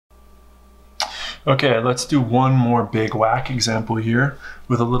Okay, let's do one more big WACC example here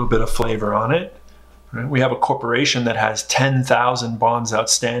with a little bit of flavor on it. Right? We have a corporation that has 10,000 bonds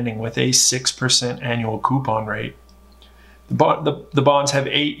outstanding with a 6% annual coupon rate. The bonds have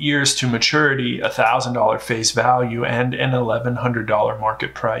 8 years to maturity, $1,000 face value, and an $1,100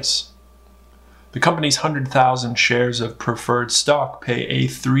 market price. The company's 100,000 shares of preferred stock pay a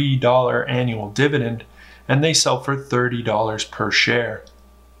 $3 annual dividend, and they sell for $30 per share.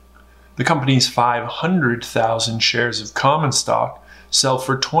 The company's 500,000 shares of common stock sell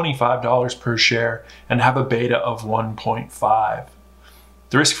for $25 per share and have a beta of 1.5.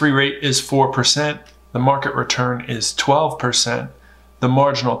 The risk-free rate is 4%, the market return is 12%, the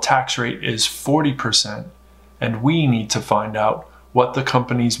marginal tax rate is 40%, and we need to find out what the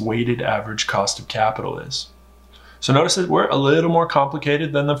company's weighted average cost of capital is. So notice that we're a little more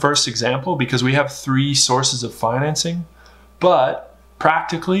complicated than the first example because we have 3 sources of financing, but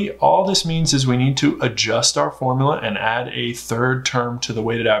practically, all this means is we need to adjust our formula and add a third term to the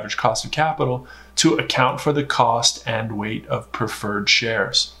weighted average cost of capital to account for the cost and weight of preferred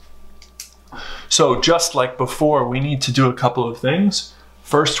shares. So just like before, we need to do a couple of things.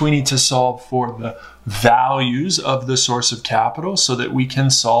 First, we need to solve for the values of the source of capital so that we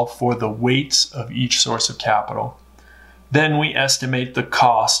can solve for the weights of each source of capital. Then we estimate the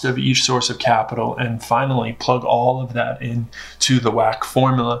cost of each source of capital and finally plug all of that into the WACC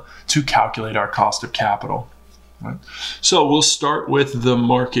formula to calculate our cost of capital. Right? So we'll start with the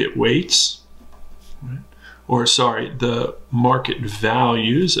market weights, right? The market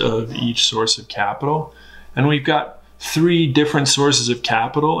values of each source of capital. And we've got 3 different sources of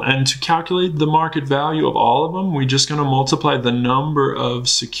capital, and to calculate the market value of all of them, we're just going to multiply the number of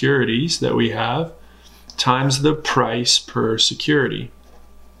securities that we have times the price per security.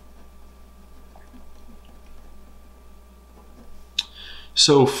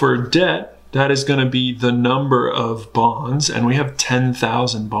 So for debt, that is going to be the number of bonds, and we have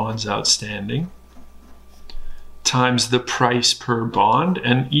 10,000 bonds outstanding, times the price per bond,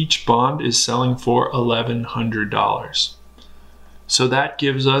 and each bond is selling for $1,100. So that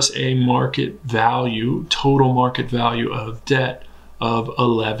gives us a market value, total market value of debt of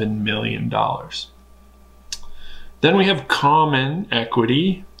 $11 million. Then we have common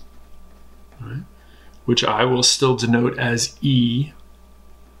equity, right, which I will still denote as E.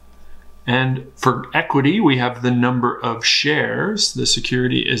 And for equity, we have the number of shares. The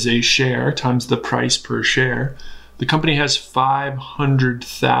security is a share times the price per share. The company has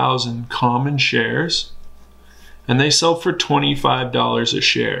 500,000 common shares, and they sell for $25 a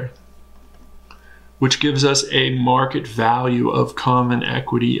share, which gives us a market value of common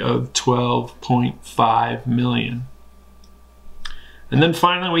equity of $12.5 million. And then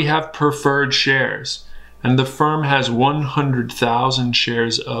finally, we have preferred shares, and the firm has 100,000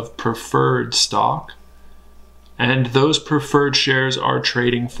 shares of preferred stock, and those preferred shares are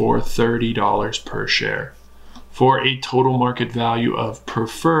trading for $30 per share, for a total market value of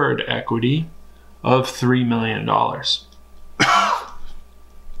preferred equity of $3 million.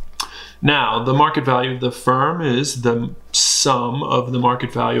 Now, the market value of the firm is the sum of the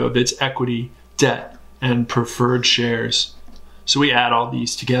market value of its equity, debt, and preferred shares. So we add all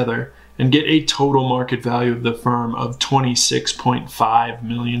these together and get a total market value of the firm of $26.5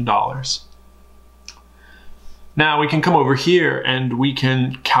 million. Now we can come over here and we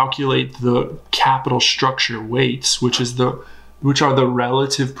can calculate the capital structure weights, which are the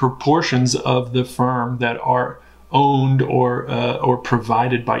relative proportions of the firm that are owned or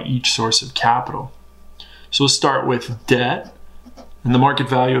provided by each source of capital. So we'll start with debt, and the market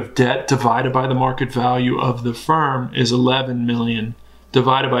value of debt divided by the market value of the firm is 11 million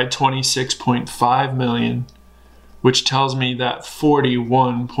divided by 26.5 million, which tells me that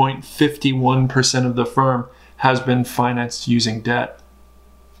 41.51% of the firm has been financed using debt.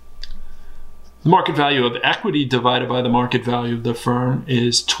 The market value of equity divided by the market value of the firm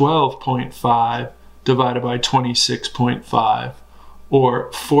is 12.5 divided by 26.5,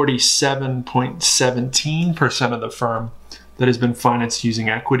 or 47.17% of the firm that has been financed using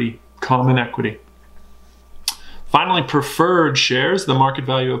equity, common equity. Finally, preferred shares, the market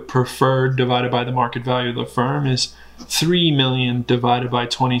value of preferred divided by the market value of the firm is 3 million divided by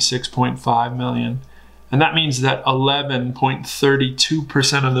 26.5 million. And that means that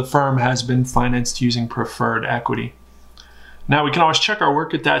 11.32% of the firm has been financed using preferred equity. Now we can always check our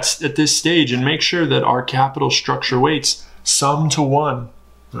work at this stage and make sure that our capital structure weights sum to 1,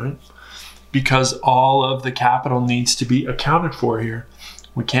 right? Because all of the capital needs to be accounted for here.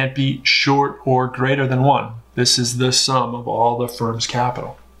 We can't be short or greater than 1. This is the sum of all the firm's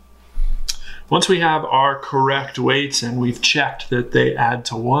capital. Once we have our correct weights and we've checked that they add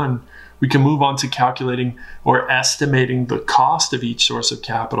to 1, we can move on to calculating or estimating the cost of each source of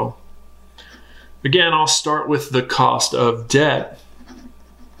capital. Again, I'll start with the cost of debt,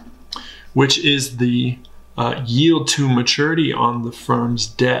 which is the yield to maturity on the firm's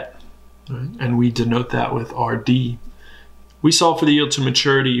debt, right? And we denote that with RD. We solve for the yield to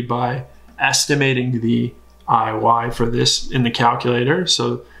maturity by estimating the IY for this in the calculator.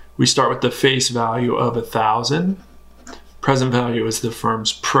 So we start with the face value of 1,000. Present value is the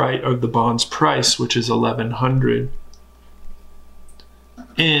firm's price, or the bond's price, which is 1,100.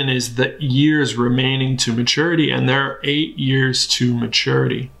 N is the years remaining to maturity, and there are 8 years to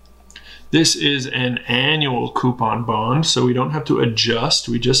maturity. This is an annual coupon bond, so we don't have to adjust.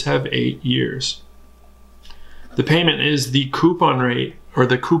 We just have 8 years. The payment is the coupon rate, or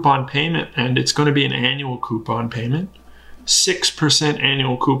the coupon payment, and it's going to be an annual coupon payment. 6%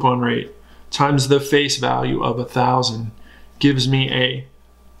 annual coupon rate times the face value of 1,000 gives me a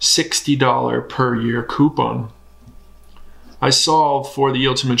 $60 per year coupon. I solve for the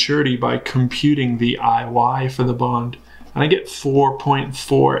yield to maturity by computing the IY for the bond, and I get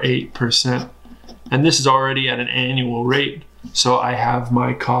 4.48%. And this is already at an annual rate, so I have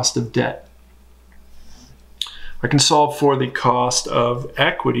my cost of debt. I can solve for the cost of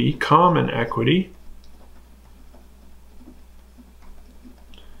equity, common equity,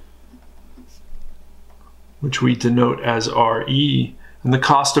 which we denote as RE. And the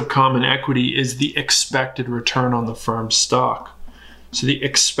cost of common equity is the expected return on the firm's stock. So the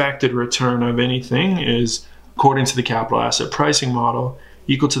expected return of anything is, according to the capital asset pricing model,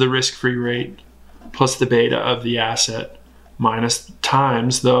 equal to the risk-free rate plus the beta of the asset minus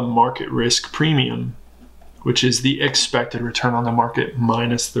times the market risk premium, which is the expected return on the market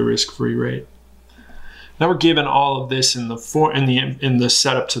minus the risk-free rate. Now we're given all of this in the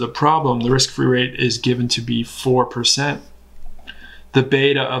setup to the problem. The risk-free rate is given to be 4%. The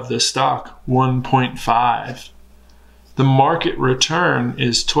beta of the stock, 1.5. The market return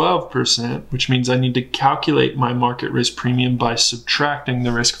is 12%, which means I need to calculate my market risk premium by subtracting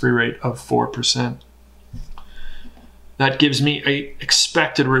the risk-free rate of 4%. That gives me an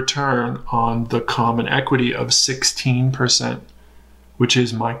expected return on the common equity of 16%, which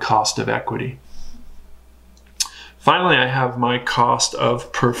is my cost of equity. Finally, I have my cost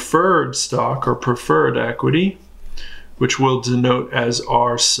of preferred stock or preferred equity, which we'll denote as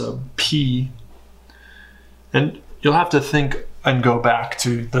R sub P. And you'll have to think and go back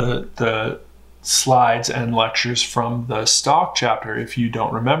to the slides and lectures from the stock chapter if you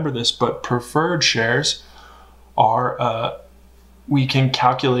don't remember this, but preferred shares are, we can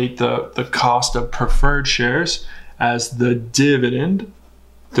calculate the cost of preferred shares as the dividend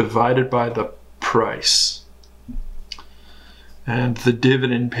divided by the price. And the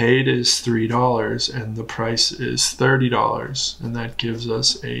dividend paid is $3 and the price is $30. And that gives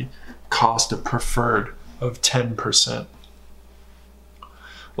us a cost of preferred of 10%.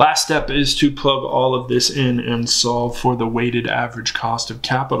 Last step is to plug all of this in and solve for the weighted average cost of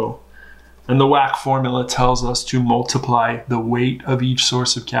capital. And the WACC formula tells us to multiply the weight of each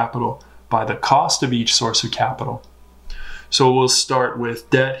source of capital by the cost of each source of capital. So we'll start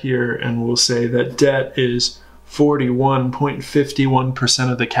with debt here, and we'll say that debt is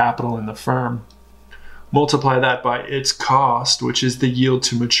 41.51% of the capital in the firm. Multiply that by its cost, which is the yield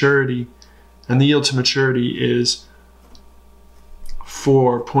to maturity, and the yield to maturity is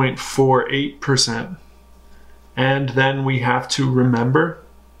 4.48%. And then we have to remember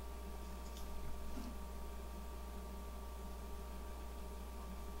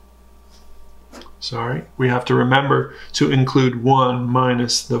to include 1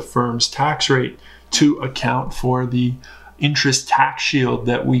 minus the firm's tax rate to account for the interest tax shield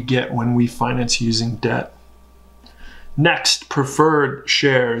that we get when we finance using debt. Next, preferred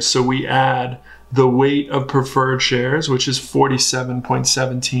shares. So we add the weight of preferred shares, which is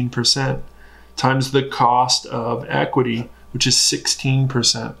 47.17%, times the cost of equity, which is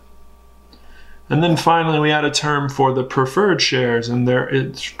 16%. And then finally, we add a term for the preferred shares, and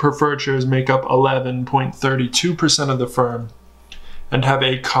preferred shares make up 11.32% of the firm and have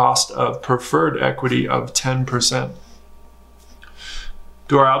a cost of preferred equity of 10%.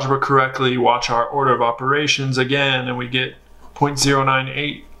 Do our algebra correctly, watch our order of operations again, and we get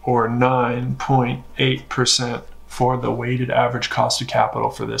 0.098 or 9.8% for the weighted average cost of capital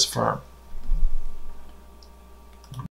for this firm.